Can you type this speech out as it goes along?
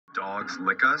dogs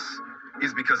lick us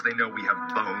is because they know we have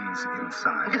bones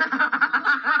inside. They're just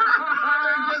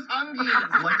hungry.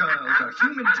 like a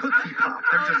human Tootsie Pop.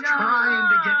 They're just trying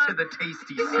to get to the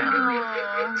tasty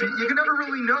center. See, you can never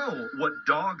really know what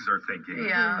dogs are thinking.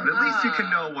 Yeah. But at least you can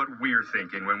know what we're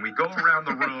thinking when we go around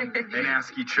the room and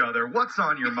ask each other, what's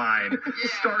on your mind?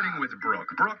 Starting with Brooke.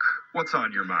 Brooke, what's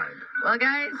on your mind? Well,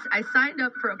 guys, I signed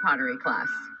up for a pottery class.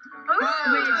 Which,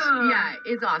 yeah,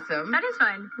 is awesome. That is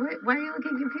fun. Why are you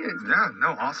looking confused? Yeah, no,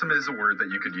 awesome is a word that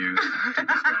you could use to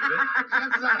describe it.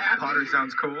 Pottery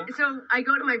sounds cool. So I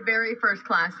go to my very first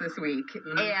class this week,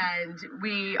 and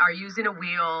we are using a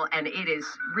wheel, and it is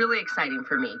really exciting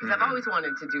for me because I've always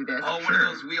wanted to do this. Oh, one of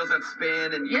those wheels that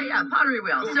spin and Yeah, pottery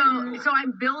wheel. Cool. So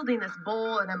I'm building this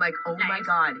bowl, and I'm like, oh my Nice.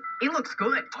 god, it looks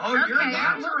good. Oh, you're Okay. It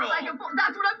natural. looks like a bowl.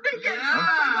 That's what I'm thinking. Yeah.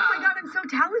 Oh my god, I'm so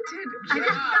talented.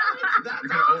 That's You're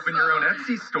going to open your own awesome.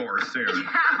 Etsy store soon. So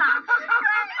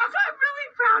I'm really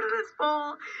proud of this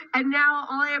bowl, and now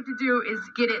all I have to do is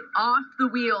get it off the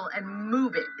wheel and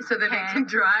move it so that it Okay. can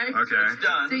dry. Okay. It's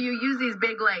done. So you use these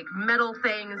big like metal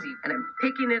things, and I'm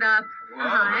picking it up,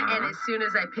 Whoa. and as soon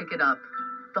as I pick it up,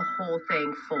 the whole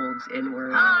thing folds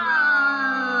inward.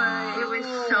 Oh. It was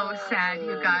so sad,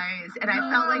 you guys. And I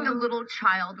felt like a little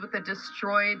child with a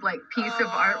destroyed like piece of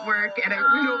artwork. And I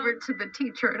went over to the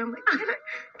teacher and I'm like,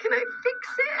 can I fix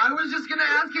it? I was just gonna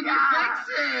ask, can you fix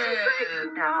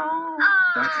it? No.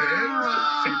 That's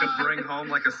it? So you could bring home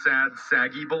like a sad,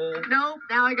 saggy bowl? Nope.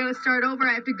 Now I gotta start over.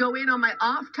 I have to go in on my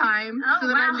off time Oh, so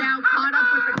that I'm wow. now caught up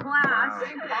with the class. Wow.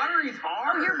 Dang, pottery's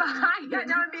hard. Oh, you're behind. Yeah,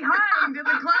 now I'm behind in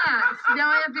the class. Now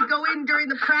I have to go in during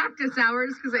the practice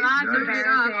hours because I That's screwed it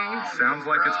up. embarrassing. Sounds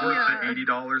like it's worth the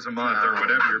 $80 a month or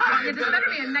whatever you're Yeah, paying. this better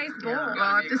be a nice bowl. Yeah,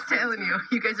 well, I'm just telling you,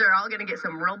 you guys are all gonna get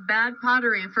some real bad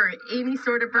pottery for any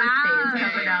sort of birthdays Wow.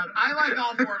 coming up. I like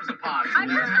all forms of pottery. I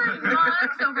prefer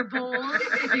mugs over bowls.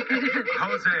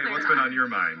 Jose, what's been on your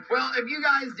mind? Well, if you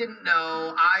guys didn't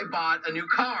know, I bought a new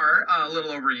car a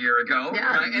little over a year ago,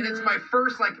 Yeah. right? And it's my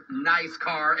first like nice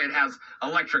car. It has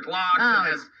electric locks. Oh,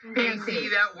 it has fancy. AC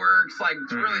that works. Like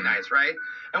it's really nice, right?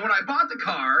 And when I bought the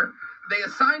car, they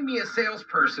assigned me a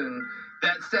salesperson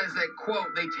that says that, quote,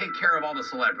 they take care of all the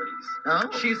celebrities. Oh.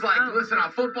 She's like, listen,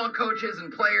 football coaches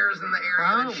and players in the area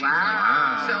Oh, that she's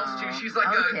wow. like sells to. She's like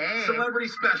Okay. a celebrity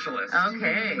specialist.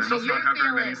 Okay. They So must you're not have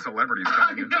very many feeling- celebrities I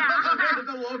coming know,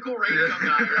 into the local radio Yeah.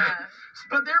 guy, right? Yeah.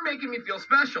 But they're making me feel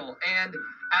special. And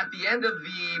at the end of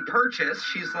the purchase,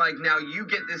 she's like, now you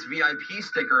get this VIP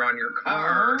sticker on your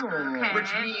car, Okay. which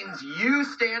means you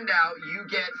stand out. You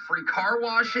get free car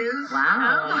washes.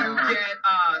 Wow. You get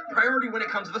priority when it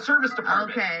comes to the service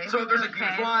department. Okay. So if there's a Okay.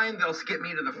 huge line, they'll skip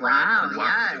me to the front. Wow, or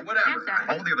yeah. whatever. That's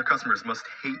All the other customers must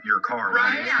hate your car when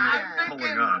Right? they Yeah, see I'm it thinking,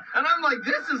 pulling up. and I'm like,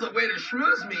 this is a way to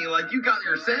schmooze me. Like, you got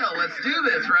your sale. Let's do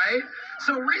this, right?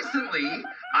 So recently,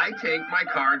 I take my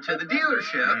car to the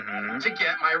dealership to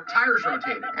get my tires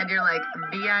rotated. And you're like,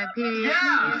 VIP,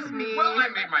 Yeah. excuse me. Well, I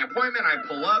made my appointment. I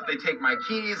pull up. They take my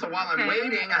keys. So while I'm Okay.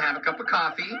 waiting, I have a cup of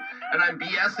coffee, and I'm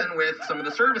BSing with some of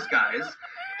the service guys.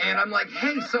 And I'm like,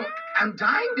 hey, so I'm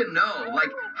dying to know,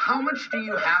 like, how much do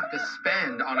you have to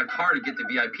spend on a car to get the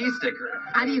VIP sticker?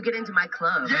 How do you get into my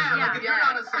club? Yeah, like if you're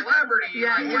not a celebrity,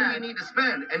 Yeah, like, what yeah. do you need to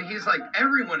spend? And he's like,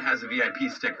 everyone has a VIP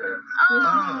sticker.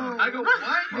 Oh. I go, what?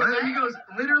 What? And he goes,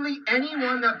 literally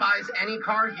anyone that buys any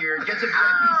car here gets a VIP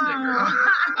Oh. sticker.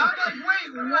 I'm like,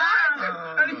 wait, what?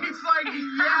 Oh. And he's like,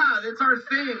 yeah, it's our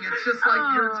thing. It's just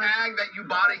like your Oh. tag that you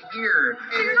bought it here.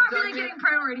 So you're not really getting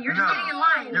priority. You're just No. getting in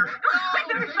line. You're- Like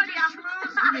No, they everybody just else.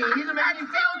 schmoozed me. He's making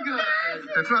me feel good.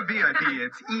 It's not VIP,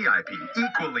 it's EIP.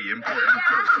 Equally important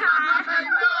person. I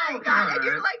know. God, and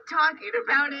you're Alright. like talking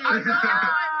about it. I know. So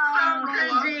Oh.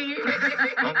 cringy.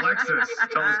 Alexis,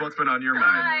 tell us what's been on your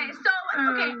mind. Hi. So,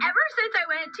 okay, ever since I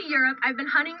went to Europe, I've been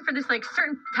hunting for this like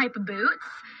certain type of boots.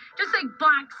 Just like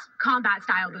black combat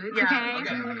style boots, Yeah, okay?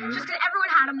 okay. Just because everyone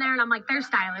had them there, and I'm like, they're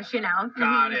stylish, you know?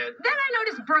 Got it. Then I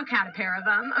noticed Brooke had a pair of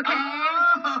them, okay?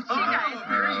 Oh, She does.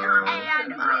 very Euro.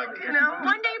 And, Brooke. You know?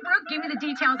 one day Brooke gave me the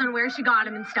details on where she got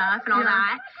them and stuff and all Yeah.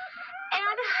 that.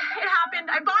 And it happened.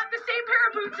 I bought the same pair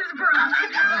of boots as Brooke. Oh,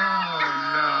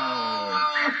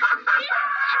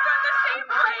 From the same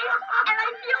place. And I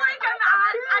feel like I'm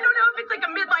at, I don't know if it's like a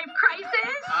midlife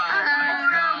crisis. Oh, my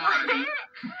God. What?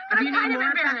 But I'm kind of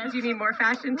embarrassed. Do you need more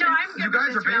fashion tips? No, I'm no. good. You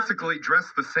guys with are this round. basically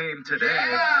dressed the same today.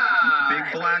 Yeah.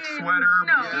 Big black sweater,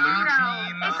 No, blue no.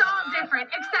 jeans. It's all different.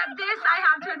 Except this, I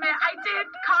have to admit, I did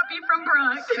copy from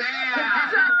Brooke.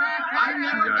 Sad. So, I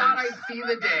never Yikes. thought I'd see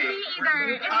the day. Me either. where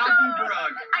you It's copy so-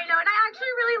 Brooke. I know, and I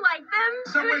actually really like them.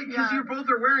 So wait, because Yeah. you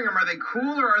both are wearing them, are they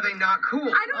cool or are they not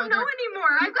cool? I don't know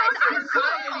anymore. You guys are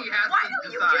Society has Why to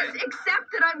don't you decide. just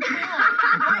accept that I'm cool?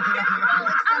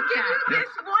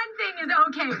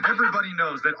 everybody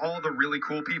knows that all the really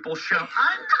cool people shout,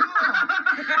 "I'm cool!"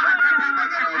 When are they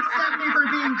gonna accept me for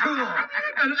being cool?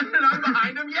 And I'm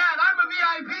behind him. Yeah, and I'm a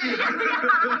VIP.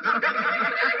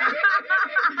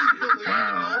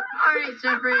 Wow. All right,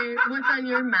 Jeffrey, what's on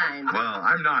your mind? Well,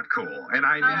 I'm not cool, and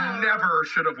I never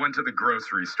should have went to the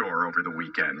grocery store over the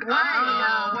weekend. Why?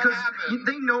 Oh, what Because happened?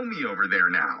 they know me over there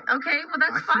now. Okay, well,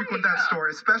 that's I fine. frequent that store,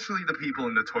 especially the people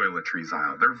in the toiletries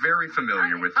aisle. They're very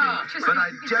familiar with me. Oh, But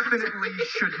I definitely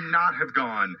should not have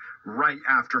gone right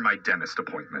after my dentist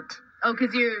appointment. Oh,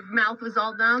 because your mouth was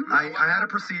all numb? I had a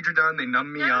procedure done. They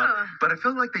numbed me Yeah. up. But I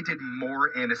felt like they did more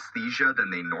anesthesia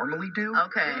than they normally do.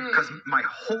 Okay. Because my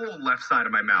whole left side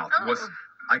of my mouth was,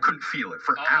 I couldn't feel it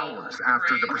for hours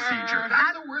after the great. procedure.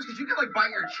 That's the worst because you could like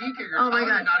bite your cheek or your Oh, my tongue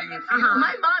God. and not even feel it.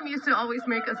 My mom used to always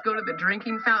make us go to the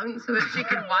drinking fountain so that she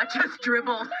could watch us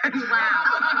dribble and laugh.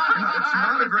 It's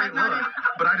not a great look,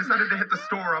 but I decided to hit the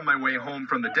store on my way home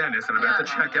from the dentist, and I'm about to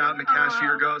check out, and the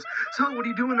cashier goes, "So, what are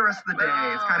you doing the rest of the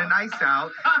day? It's kind of nice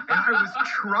out." And I was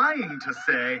trying to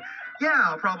say, "Yeah,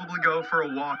 I'll probably go for a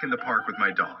walk in the park with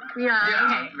my dog." Yeah. Yeah,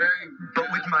 Okay. very.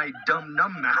 But with my dumb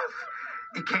numb mouth,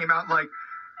 it came out like,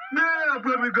 "Yeah, I'll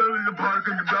probably go to the park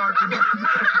in the dark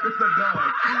with my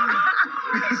dog."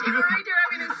 You worried you're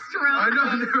having a stroke? I know,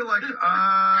 and they were like,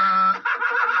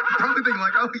 probably thinking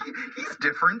like, "Oh, he's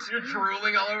different." You're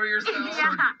drooling all over yourself.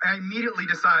 Yeah. I immediately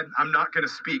decide I'm not going to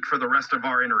speak for the rest of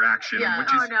our interaction, Yeah.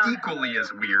 which is Oh, no. equally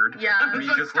as weird. Yeah. Me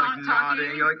Just just stop like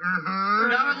nodding, talking. like, mm-hmm.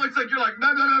 Now it looks like you're like,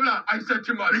 blah, blah, blah, blah. I said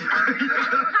too much.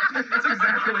 That's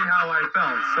exactly how I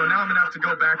felt. So now I'm going to have to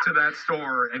go back to that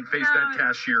store and face that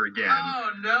cashier again. Oh,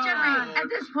 no. Jeffrey, at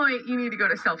this point, you need to go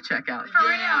to self-checkout.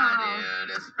 Yeah,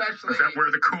 dude, especially. Is that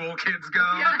where the cool kids go?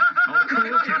 Yeah. All the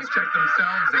cool kids check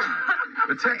themselves out.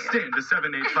 But text in to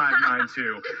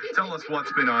 78592. Tell us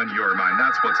what's been on your mind.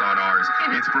 That's what's on ours.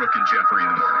 It's Brooke and Jeffrey in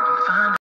the morning.